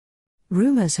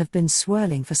rumors have been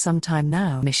swirling for some time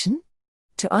now. Mission?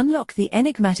 To unlock the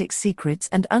enigmatic secrets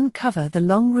and uncover the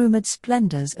long-rumored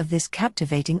splendors of this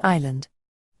captivating island.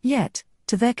 Yet,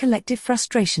 to their collective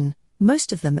frustration,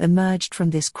 most of them emerged from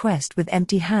this quest with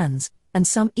empty hands, and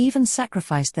some even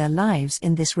sacrificed their lives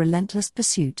in this relentless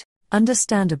pursuit.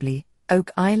 Understandably,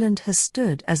 Oak Island has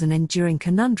stood as an enduring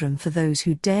conundrum for those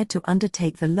who dared to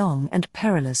undertake the long and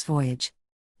perilous voyage.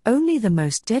 Only the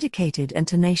most dedicated and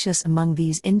tenacious among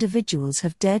these individuals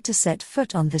have dared to set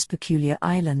foot on this peculiar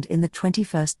island in the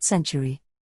 21st century.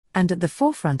 And at the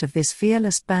forefront of this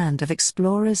fearless band of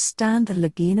explorers stand the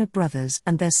Lagina Brothers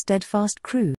and their steadfast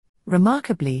crew.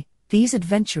 Remarkably, these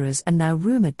adventurers are now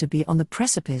rumored to be on the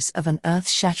precipice of an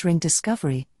earth-shattering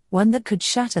discovery, one that could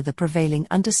shatter the prevailing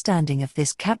understanding of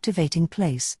this captivating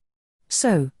place.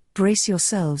 So, brace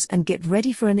yourselves and get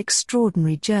ready for an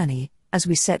extraordinary journey, as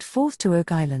we set forth to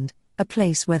Oak Island, a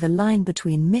place where the line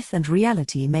between myth and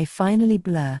reality may finally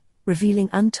blur, revealing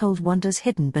untold wonders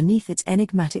hidden beneath its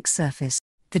enigmatic surface.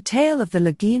 The tale of the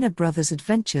Lagina Brothers'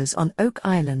 adventures on Oak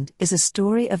Island is a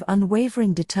story of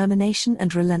unwavering determination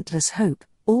and relentless hope,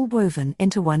 all woven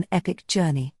into one epic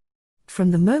journey.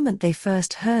 From the moment they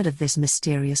first heard of this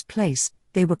mysterious place,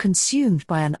 they were consumed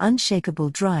by an unshakable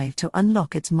drive to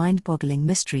unlock its mind-boggling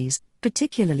mysteries,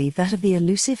 particularly that of the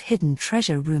elusive hidden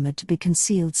treasure rumored to be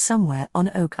concealed somewhere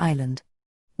on Oak Island.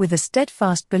 With a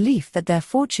steadfast belief that their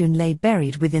fortune lay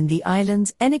buried within the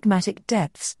island's enigmatic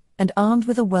depths, and armed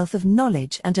with a wealth of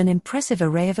knowledge and an impressive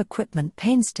array of equipment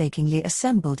painstakingly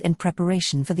assembled in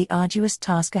preparation for the arduous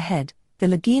task ahead, the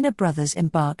Lagina Brothers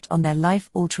embarked on their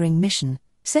life-altering mission,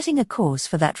 setting a course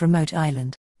for that remote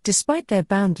island. Despite their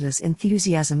boundless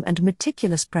enthusiasm and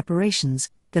meticulous preparations,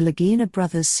 the Lagina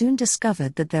Brothers soon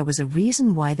discovered that there was a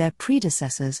reason why their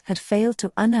predecessors had failed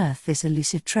to unearth this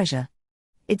elusive treasure.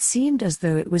 It seemed as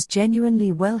though it was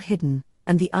genuinely well hidden,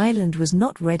 and the island was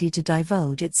not ready to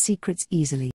divulge its secrets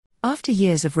easily. After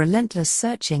years of relentless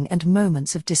searching and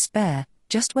moments of despair,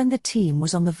 just when the team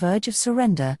was on the verge of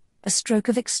surrender, a stroke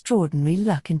of extraordinary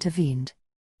luck intervened.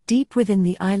 Deep within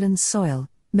the island's soil,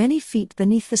 many feet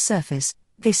beneath the surface,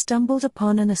 they stumbled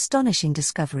upon an astonishing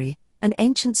discovery, an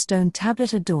ancient stone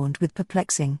tablet adorned with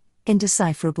perplexing,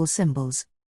 indecipherable symbols.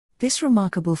 This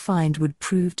remarkable find would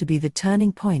prove to be the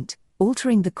turning point,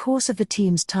 altering the course of the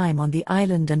team's time on the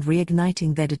island and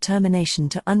reigniting their determination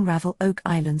to unravel Oak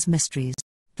Island's mysteries.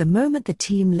 The moment the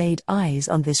team laid eyes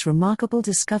on this remarkable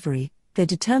discovery, their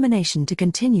determination to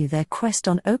continue their quest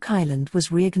on Oak Island was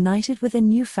reignited with a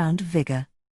newfound vigor.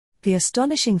 The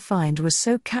astonishing find was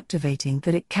so captivating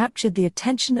that it captured the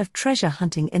attention of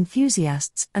treasure-hunting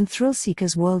enthusiasts and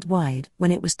thrill-seekers worldwide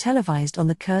when it was televised on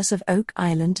the Curse of Oak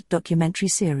Island documentary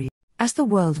series. As the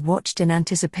world watched in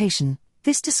anticipation,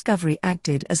 this discovery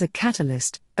acted as a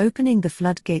catalyst, opening the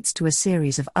floodgates to a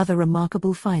series of other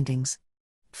remarkable findings.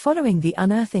 Following the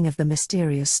unearthing of the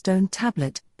mysterious stone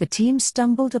tablet, the team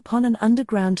stumbled upon an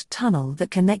underground tunnel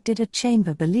that connected a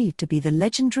chamber believed to be the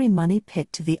legendary money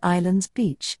pit to the island's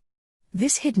beach.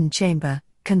 This hidden chamber,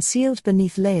 concealed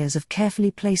beneath layers of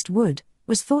carefully placed wood,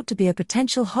 was thought to be a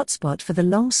potential hotspot for the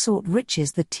long-sought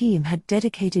riches the team had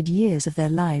dedicated years of their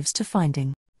lives to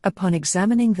finding. Upon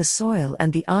examining the soil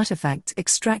and the artifacts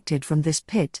extracted from this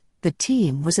pit, the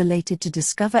team was elated to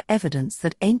discover evidence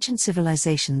that ancient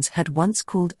civilizations had once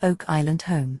called Oak Island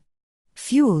home.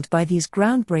 Fueled by these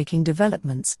groundbreaking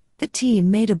developments, the team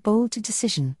made a bold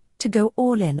decision to go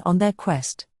all in on their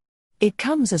quest. It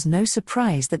comes as no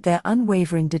surprise that their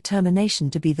unwavering determination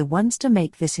to be the ones to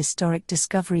make this historic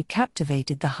discovery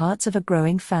captivated the hearts of a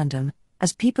growing fandom,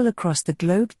 as people across the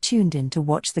globe tuned in to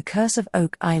watch the Curse of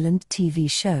Oak Island TV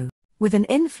show. With an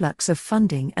influx of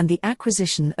funding and the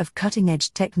acquisition of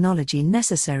cutting-edge technology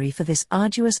necessary for this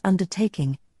arduous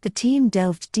undertaking, the team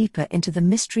delved deeper into the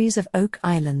mysteries of Oak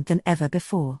Island than ever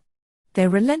before. Their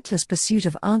relentless pursuit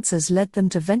of answers led them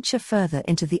to venture further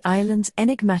into the island's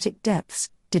enigmatic depths,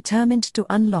 determined to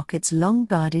unlock its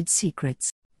long-guarded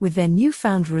secrets. With their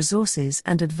newfound resources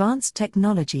and advanced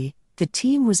technology, the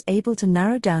team was able to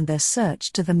narrow down their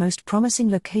search to the most promising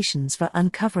locations for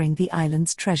uncovering the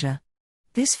island's treasure.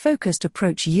 This focused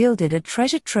approach yielded a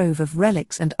treasure trove of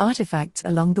relics and artifacts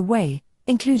along the way,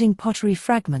 including pottery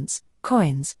fragments,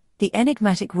 coins, the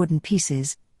enigmatic wooden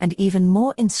pieces, and even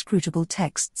more inscrutable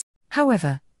texts.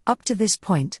 However, up to this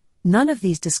point, none of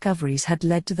these discoveries had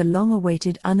led to the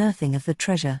long-awaited unearthing of the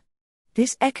treasure.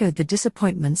 This echoed the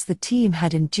disappointments the team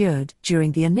had endured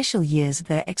during the initial years of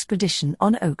their expedition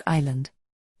on Oak Island.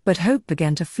 But hope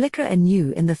began to flicker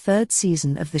anew in the third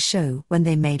season of the show when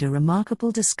they made a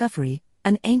remarkable discovery,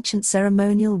 an ancient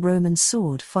ceremonial Roman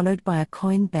sword followed by a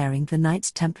coin bearing the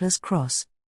Knights Templar's cross.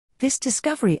 This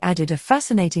discovery added a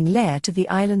fascinating layer to the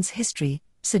island's history,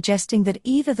 suggesting that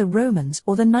either the Romans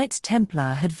or the Knights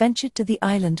Templar had ventured to the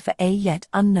island for a yet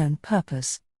unknown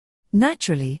purpose.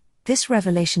 Naturally, this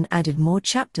revelation added more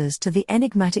chapters to the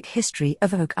enigmatic history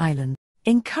of Oak Island.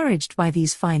 Encouraged by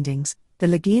these findings, the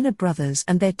Lagina Brothers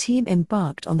and their team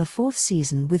embarked on the fourth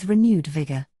season with renewed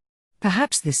vigor.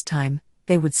 Perhaps this time,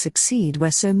 they would succeed where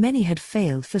so many had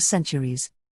failed for centuries.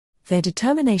 Their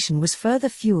determination was further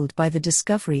fueled by the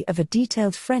discovery of a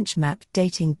detailed French map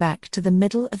dating back to the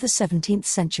middle of the 17th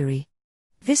century.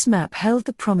 This map held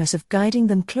the promise of guiding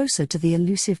them closer to the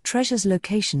elusive treasure's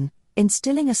location,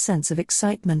 instilling a sense of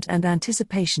excitement and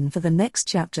anticipation for the next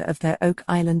chapter of their Oak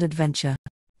Island adventure.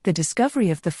 The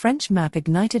discovery of the French map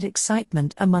ignited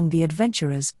excitement among the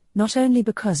adventurers, not only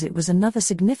because it was another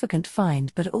significant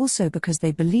find but also because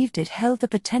they believed it held the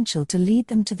potential to lead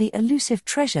them to the elusive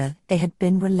treasure they had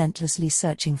been relentlessly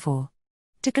searching for.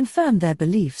 To confirm their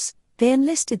beliefs, they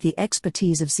enlisted the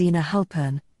expertise of Zena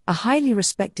Halpern, a highly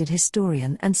respected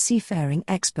historian and seafaring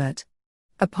expert.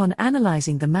 Upon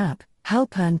analyzing the map,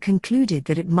 Halpern concluded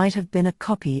that it might have been a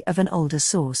copy of an older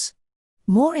source.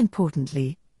 More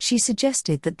importantly, she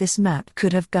suggested that this map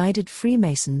could have guided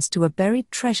Freemasons to a buried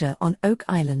treasure on Oak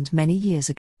Island many years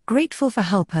ago. Grateful for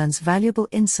Halpern's valuable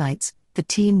insights, the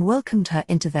team welcomed her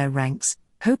into their ranks,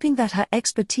 hoping that her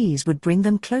expertise would bring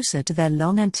them closer to their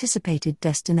long-anticipated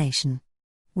destination.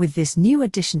 With this new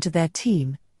addition to their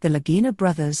team, the Lagina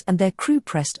Brothers and their crew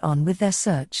pressed on with their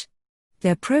search.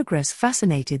 Their progress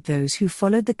fascinated those who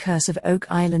followed the Curse of Oak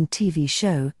Island TV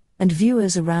show, and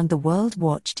viewers around the world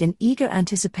watched in eager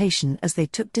anticipation as they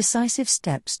took decisive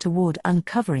steps toward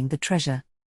uncovering the treasure.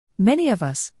 Many of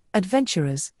us,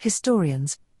 adventurers,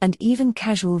 historians, and even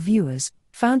casual viewers,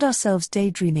 found ourselves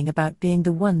daydreaming about being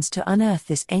the ones to unearth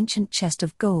this ancient chest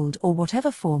of gold or whatever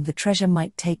form the treasure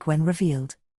might take when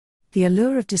revealed. The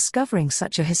allure of discovering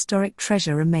such a historic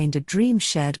treasure remained a dream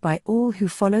shared by all who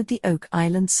followed the Oak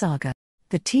Island saga.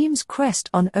 The team's quest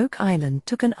on Oak Island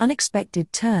took an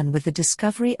unexpected turn with the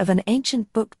discovery of an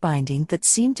ancient book binding that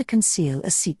seemed to conceal a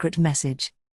secret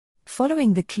message.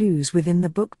 Following the clues within the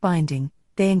book binding,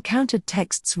 they encountered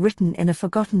texts written in a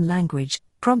forgotten language,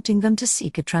 prompting them to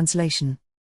seek a translation.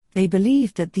 They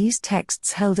believed that these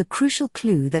texts held a crucial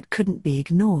clue that couldn't be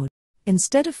ignored.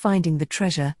 Instead of finding the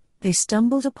treasure, they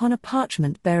stumbled upon a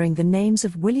parchment bearing the names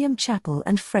of William Chappell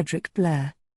and Frederick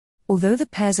Blair. Although the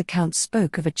pair's accounts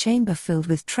spoke of a chamber filled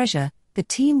with treasure, the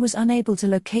team was unable to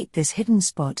locate this hidden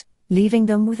spot, leaving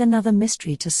them with another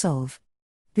mystery to solve.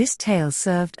 This tale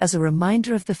served as a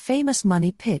reminder of the famous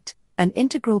Money Pit, an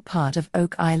integral part of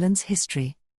Oak Island's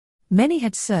history. Many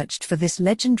had searched for this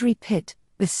legendary pit,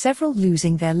 with several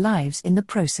losing their lives in the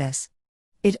process.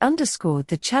 It underscored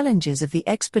the challenges of the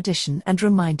expedition and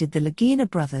reminded the Lagina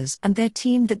Brothers and their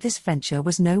team that this venture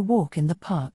was no walk in the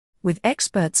park. With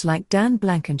experts like Dan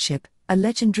Blankenship, a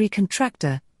legendary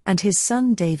contractor, and his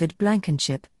son David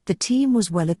Blankenship, the team was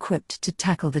well equipped to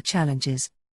tackle the challenges.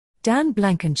 Dan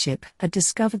Blankenship had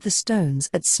discovered the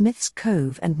stones at Smith's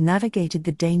Cove and navigated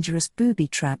the dangerous booby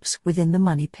traps within the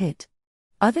Money Pit.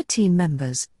 Other team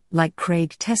members, like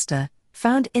Craig Tester,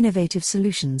 found innovative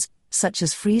solutions, such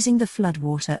as freezing the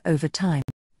floodwater over time.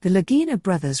 The Lagina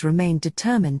Brothers remained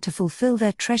determined to fulfill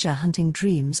their treasure hunting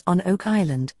dreams on Oak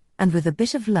Island, and with a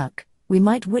bit of luck, we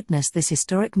might witness this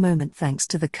historic moment thanks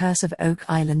to the Curse of Oak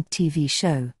Island TV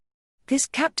show. This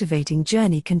captivating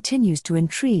journey continues to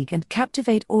intrigue and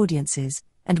captivate audiences,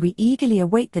 and we eagerly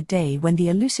await the day when the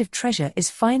elusive treasure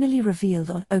is finally revealed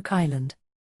on Oak Island.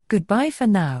 Goodbye for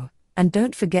now, and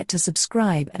don't forget to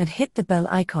subscribe and hit the bell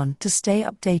icon to stay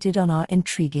updated on our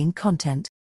intriguing content.